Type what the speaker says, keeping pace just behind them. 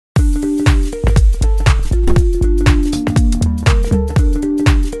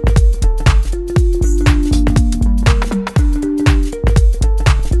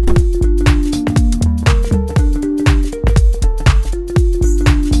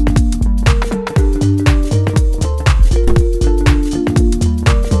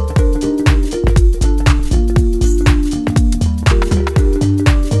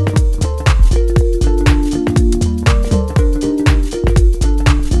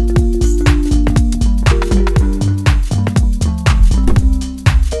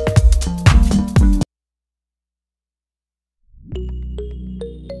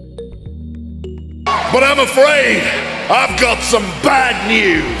afraid I've got some bad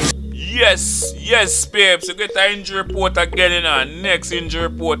news. Yes, babes. You get an injury report again, you know. Next injury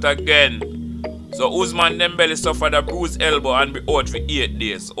report again. So Usman Dembele suffered a bruised elbow and be out for 8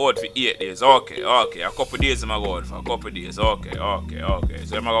 days. Okay. A couple days him a go out for. A couple days. Okay.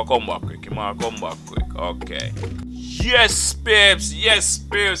 So him a go come back quick. Okay. Yes, babes.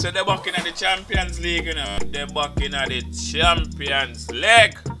 So they're back in the Champions League, you know. They're back in the Champions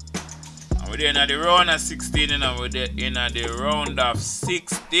League. And we're in the round of 16, you know. We're in the round of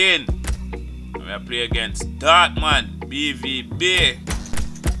 16. And we play against Dortmund, BVB.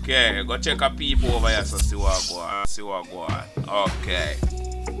 Okay, go check a people over here so see what go on. Okay.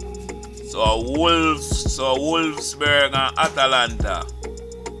 So Wolfsburg and Atalanta.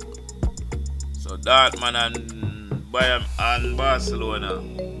 So Dortmund and Bayern and Barcelona.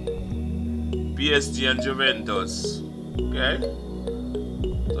 PSG and Juventus. Okay.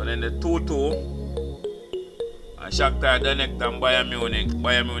 So then the 2-2. And Shakhtar Donetsk and Bayern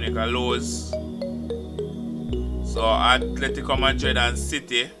Munich are lose. So Atletico Madrid and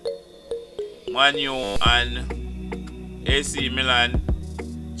City, Man U and AC Milan,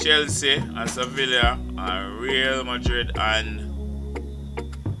 Chelsea and Sevilla, and Real Madrid and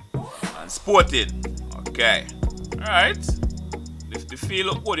Sporting. Okay. Alright. If the feel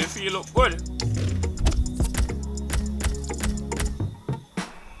look good,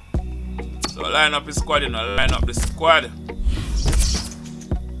 So line up the squad, the squad.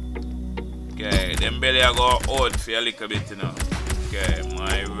 Okay, Dembele I go out for a little bit, you know. Okay,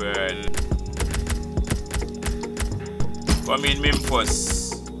 my word. Come in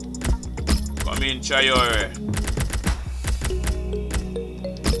Memphis. Come in Chayore.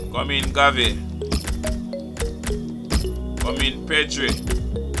 Come in Gavi. Come in Petri.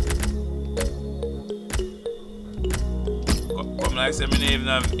 Come like say me even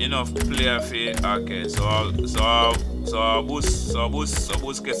have enough player for. Okay, so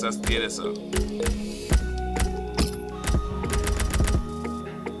Busquets has stayed there, sir.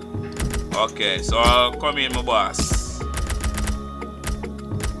 Okay, so I'll come in, my boss.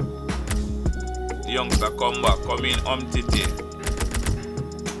 The youngster come back. Come in, Umtiti.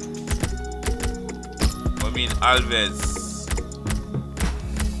 Come in, Alves.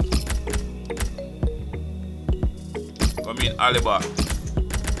 Come in, Aliba.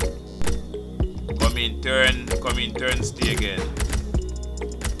 Come in, turn, stay again.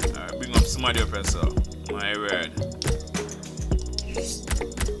 Alright, bring up somebody up here, sir. My word.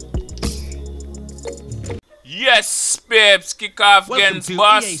 Yes, babes. Kick off against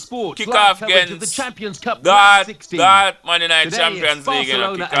Boss. Kick off against the Champions Cup Monday Night Champions League.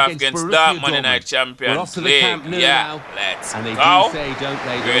 Kick off against Monday Night Champions League. Yeah, let's go.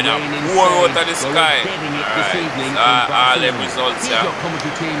 We're in a war out of the sky. All the results here.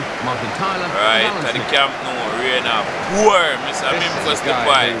 Right, at the camp now, we're in a poor Mr. Memphis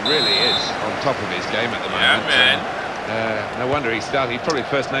Depay. He really is on top of his game at the moment. Yeah, man. No wonder he started. He's probably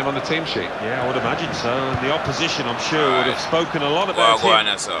first name on the team sheet. Yeah, I would imagine so. And the opposition, I'm sure, would have spoken a lot about him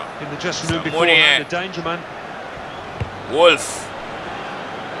in the dressing room before. The danger man. Wolf.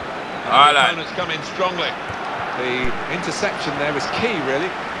 The opponents come in strongly. The interception there was key, really.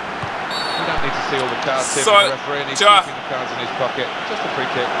 We don't need to see all the cards here from the referee, and he's keeping the cards in his pocket. Just a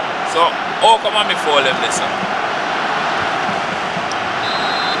free kick. So, how come on me fall him, listen?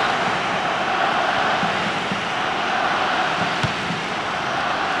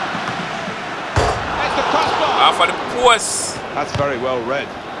 For the post. That's very well read,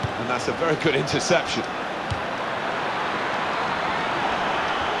 and that's a very good interception.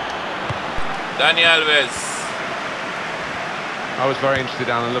 Dani Alves. I was very interested,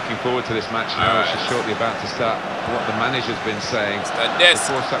 Alan, looking forward to this match now, which is shortly about to start. What the manager's been saying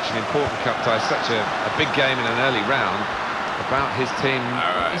before such an important cup tie, such a big game in an early round, about his team.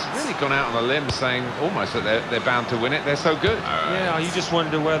 He's really gone out on a limb saying almost that they're bound to win it. They're so good. Yeah, you just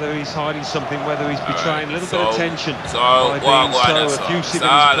wonder whether he's hiding something, whether he's betraying a little bit of tension by being so effusive in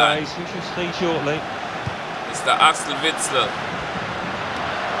his plays. We shall see shortly. Mr. Axel Witsel.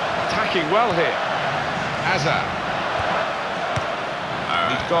 Attacking well here. Hazard.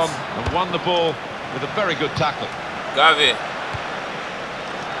 He's gone and won the ball with a very good tackle. Gavi.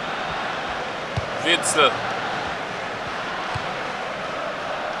 Witsel.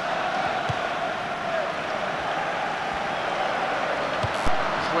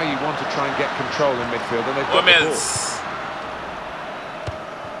 Where you want to try and get control in midfield, and they've got the ball.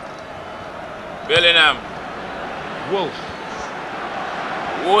 Bellingham. Wolf.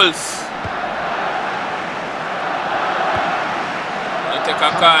 You take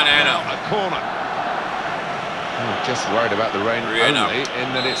a corner, you know. A corner. Just worried about the rain only,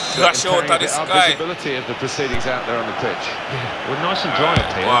 in that it's impairing a bit our visibility of the proceedings out there on the pitch. Yeah, we're nice and dry up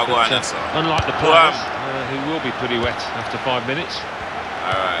here, but, unlike the players, who will be pretty wet after 5 minutes.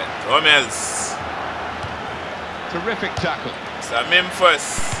 Alright, Hummels. Terrific tackle. So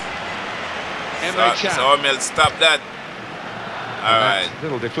Memphis. So Hummels, stop that. Alright.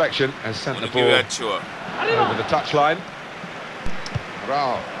 Little deflection has sent the ball over the touchline.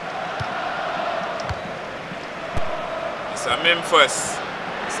 Wow. It's a Memphis.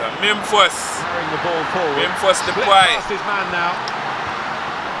 It's a Memphis. Carrying the ball forward. Memphis the boy. His man now.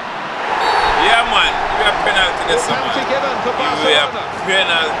 Yeah, man. Give a penalty this one. Penalty given for Barcelona. Give a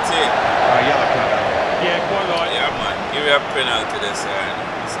penalty. Yellow card. Yeah, quite right. Yeah, man. Give a penalty this one.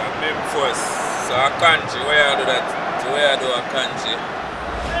 It's a Memphis. So a country. Where you do that? Where you do a country?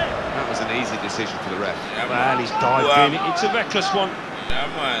 That was an easy decision for the ref. Yeah, well, he's dived in. It's a reckless one. Yeah,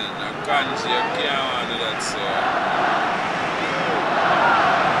 man. A country. You can't want to do that, sir.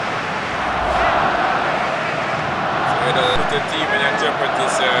 Put the team in a jeopardy,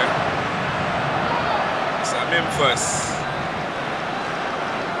 sir. It's a Memphis.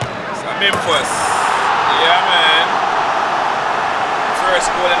 It's a Memphis. Yeah, man.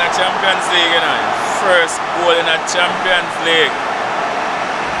 First goal in a Champions League, you know. First goal in a Champions League.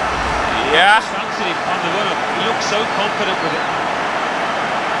 Yeah. He looks so confident with it.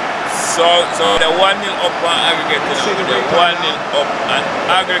 So the 1-0 up on aggregate, you know. The 1-0 up on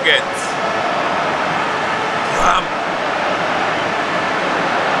aggregate. Bam.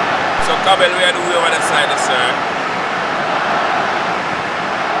 So Cabell, we are the way over the side, sir.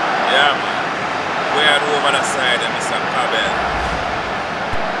 Yeah, man. We are the over the side, Mr. Cabell.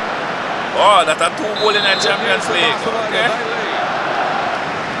 Oh, that's a 2-goal in the Champions League. Okay.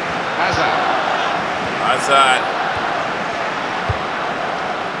 Hazard.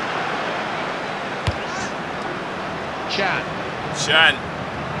 Chan.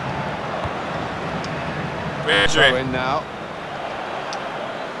 Pedro in now.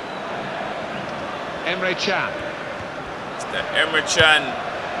 Emre Can. It's the Emre Can.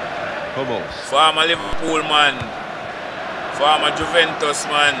 Hummels. Former Liverpool man. Former Juventus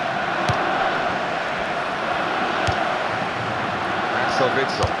man.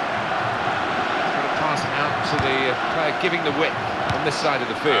 Witzel. Going to pass out to the player giving the width on this side of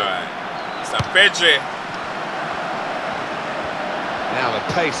the field. Right. It's a Pedro. Now the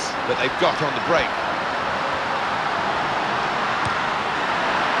pace that they've got on the break.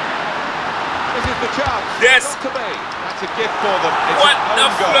 This is the chance. Yes. Not to be. That's a gift for them. It's what the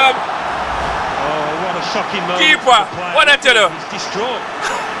flop? Oh, what a shocking moment. Keeper, what I tell you? He's distraught.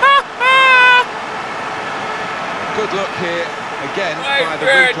 Good look here again by the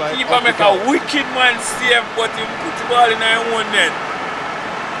replay. Keeper make a wicked man save, but he put the ball in our own net.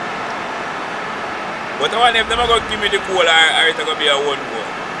 But I wonder if they're going to give me the goal, or it's going to be a one goal.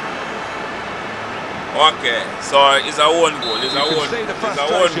 Okay, so it's a one goal. It's a one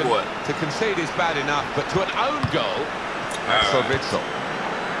goal. To concede is bad enough, but to an own goal, that's for Witzel.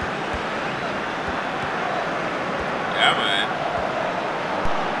 Yeah, man.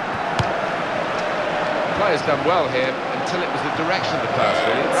 Player's done well here until it was the direction of the pass.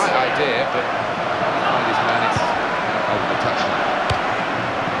 Really, right idea, but behind his man, it's over the touchline.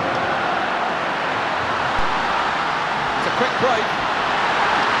 It's a quick break.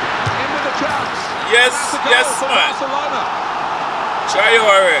 In with a chance. Yes, yes, man. Barcelona.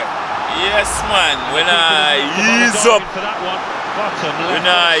 Traore. Yes, man. When I ease up. When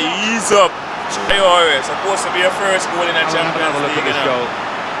I ease up. Traore. Supposed to be a first goal in a Champions League. Goal.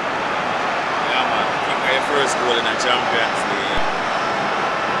 Yeah, man. I think your first goal in a Champions League.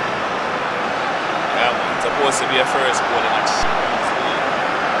 Yeah, man. Supposed to be a first goal in a Champions League.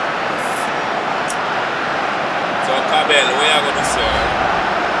 So, Cabell, where are you going to serve?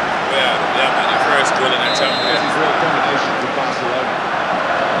 Yeah, man, the first goal in the Champions. This is real combination for Barcelona.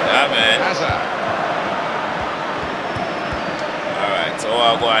 Yeah, man. Hazard. Alright, so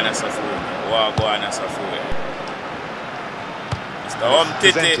what go on as a fool? Mr.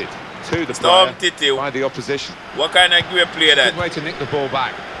 Umtiti. To the Umtiti. By the opposition. What kind of great play that? Good way to nick the ball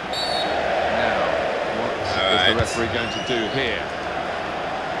back. Now, what is the referee going to do here?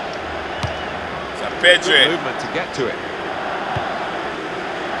 It's a Pedro. Movement to get to it.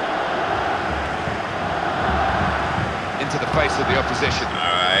 Into the face of the opposition.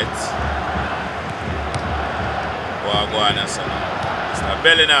 Alright. What go on as a Mr.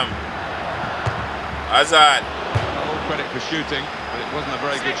 Bellingham. Hazard. All credit for shooting, but it wasn't a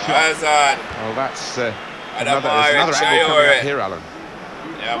very good shot. Hazard. Well, that's another angle coming up here, Alan.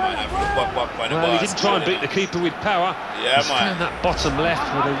 Yeah, man, I feel back on the ball. Well, he didn't try and beat the keeper with power. Yeah, He's found that bottom left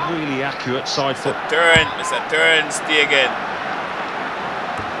with a really accurate side foot. Mr. Turn, stay again.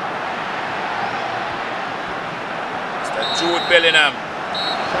 Mr. Jude Bellingham.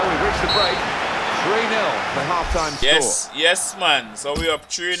 So we've reached the break. 3-0 for half-time score. Yes, man. So we up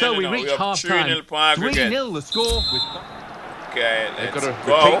 3-0 So we now. reach We up half-time. 3-0 the score. Okay, they've got let's to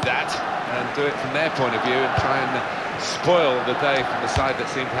go. repeat that and do it from their point of view and try and spoil the day from the side that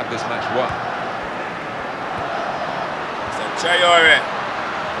seem to have this match won. So Traore.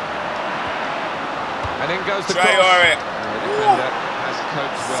 And in goes the Traore. cross. The defender has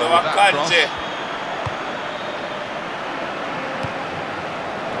coped well So with that cross.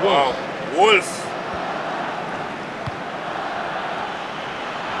 Wow, Wolf.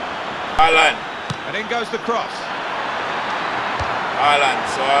 Alan. And in goes the cross. Alan,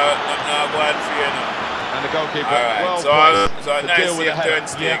 so now go on for you now. And the goalkeeper. Alright, Well so a nice save turn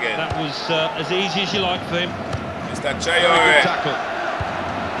stay again. That was as easy as you like for him. Mr. Very Traore. good tackle.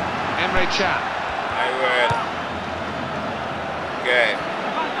 Emre Can. My word. Okay.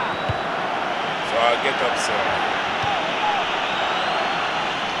 So I'll get up, sir.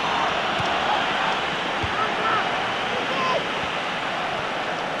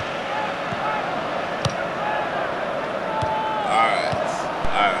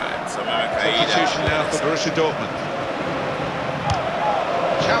 Substitution now for Borussia Dortmund.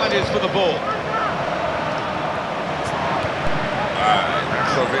 Challenges for the ball.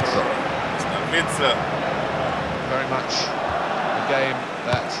 Axel Witsel. Witsel. Very much a game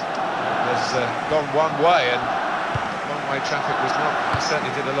that has gone one way, and one-way traffic was not. I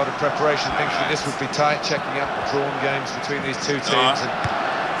certainly did a lot of preparation thinking this would be tight, checking up the drawn games between these two teams.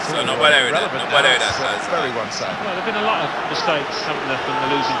 So nobody with that. Very one-sided. Well, there have been a lot of mistakes, haven't there, from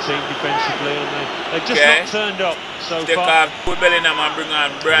the losing team defensively, and they've just not turned up so far. Put Bellingham and bring on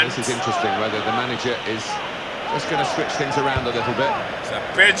Brandt. This is interesting, whether the manager is just going to switch things around a little bit. So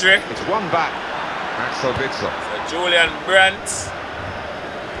Pedri. It's one back. Axel Witsel. So Julian Brandt.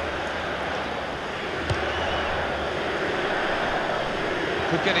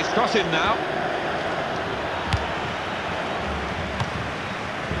 Could get his cross in now.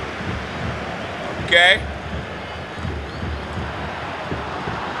 Okay.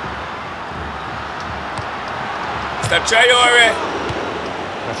 Mr. Traore.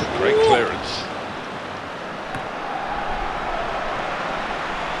 That's a great clearance.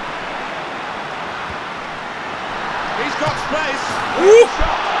 He's got space.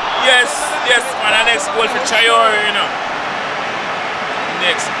 Yes, man. The next goal for Traore, you know.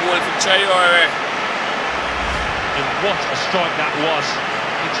 Next goal for Traore. And what a strike that was.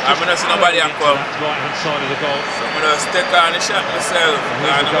 I'm going to see nobody come. Right-hand side of the goal. So I'm going to stick on the shot myself.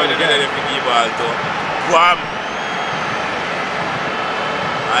 Nobody did anything give ball to. Wham!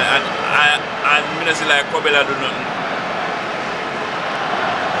 And I'm going to see like Kobela do nothing.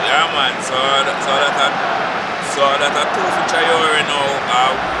 Yeah, man. So that's a 2 for Traore now.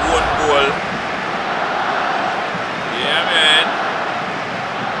 1 goal. Yeah, man.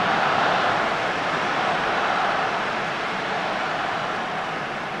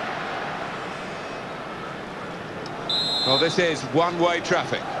 Well, this is one-way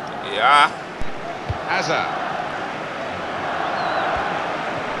traffic. Yeah. Hazard.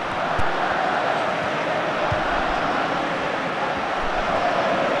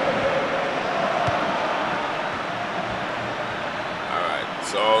 All right.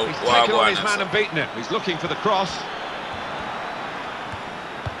 So he's taken on his man and beaten him. He's looking for the cross.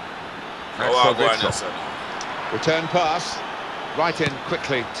 Return pass. Right in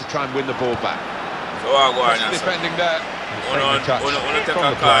quickly to try and win the ball back. Defending there. To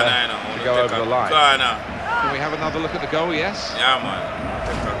go over the line. Can we have another look at the goal? Yes. Yeah, man.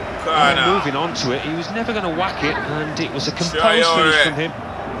 Moving on to it, he was never going to whack it, and it was a composed finish from him.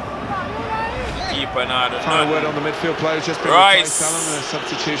 Final word on the midfield players. Just been replaced. Alan, a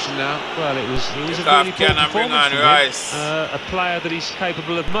substitution now. Well, it was a really poor performance from him. A player that is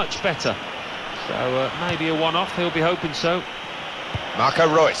capable of much better. So maybe a one-off. He'll be hoping so. Marco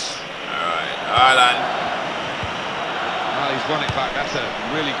Reus. Alan. Well, he's won it back. That's a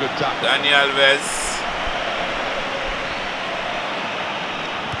really good tackle. Dani Alves.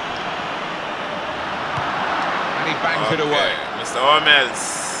 And he bangs it away. Mr.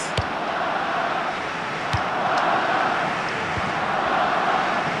 Hummels.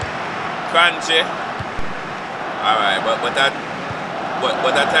 Kanji. Alright, but that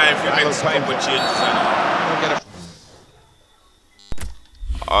time if you make some couple changes.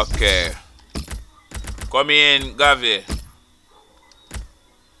 Okay. Come in, Gavi.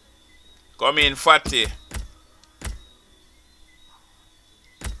 Come in, Fatty.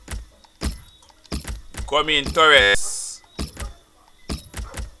 Come in, Torres.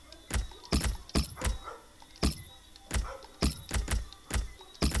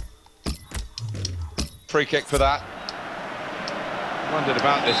 Free kick for that. Wondered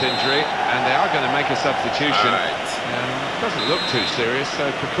about this injury, and they are going to make a substitution. Doesn't look too serious, so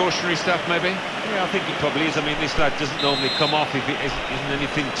precautionary stuff maybe? Yeah, I think it probably is. I mean, this lad doesn't normally come off if it isn't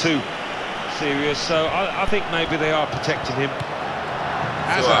anything too serious, so I think maybe they are protecting him.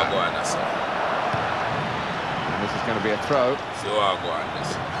 And this is going to be a throw.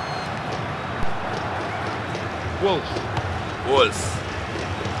 Wolf.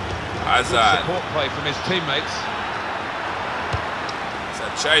 Hazard. Support play from his teammates. It's a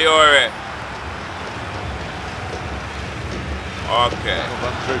Chayore. Okay. That'll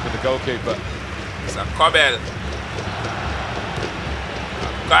run through for the goalkeeper. It's a Kobel.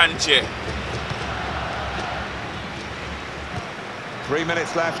 Kanche. 3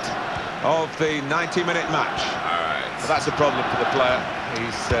 minutes left of the 90-minute match. Alright. So that's a problem for the player.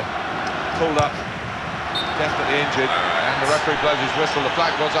 He's pulled up, definitely injured, and the referee blows his whistle. The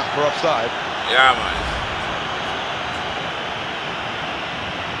flag goes up for offside. Yeah, man.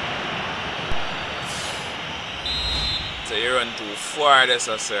 So you run too far, this,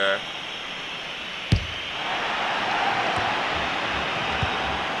 sir.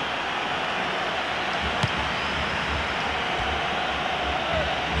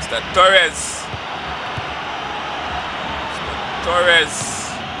 Mr. Torres.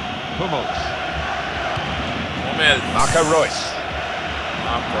 Hummels. Marco Reus.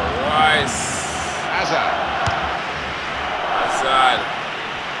 Hazard.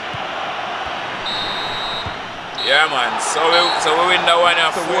 Yeah, man. So we win that one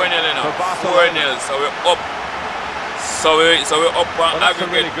at 4-0, you know. 4-0. So we're up. So we're up on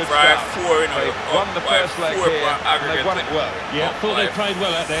aggregate by 4, you know. Won the first leg here, and they've won it well. Yeah, I thought they played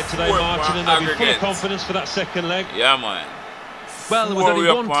well out there today, Martin, and they'll be full of confidence for that second leg. Yeah, man. Well, there was only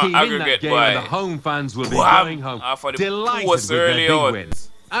one team in that game, and the home fans will be going home delighted with their big win.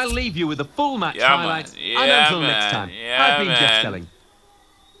 I'll leave you with the full match highlights, and until next time, I've been Jeff Stelling.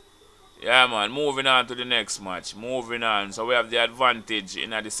 Yeah, man. Moving on to the next match. Moving on. So we have the advantage in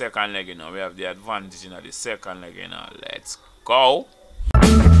the second leg, you know. Let's go.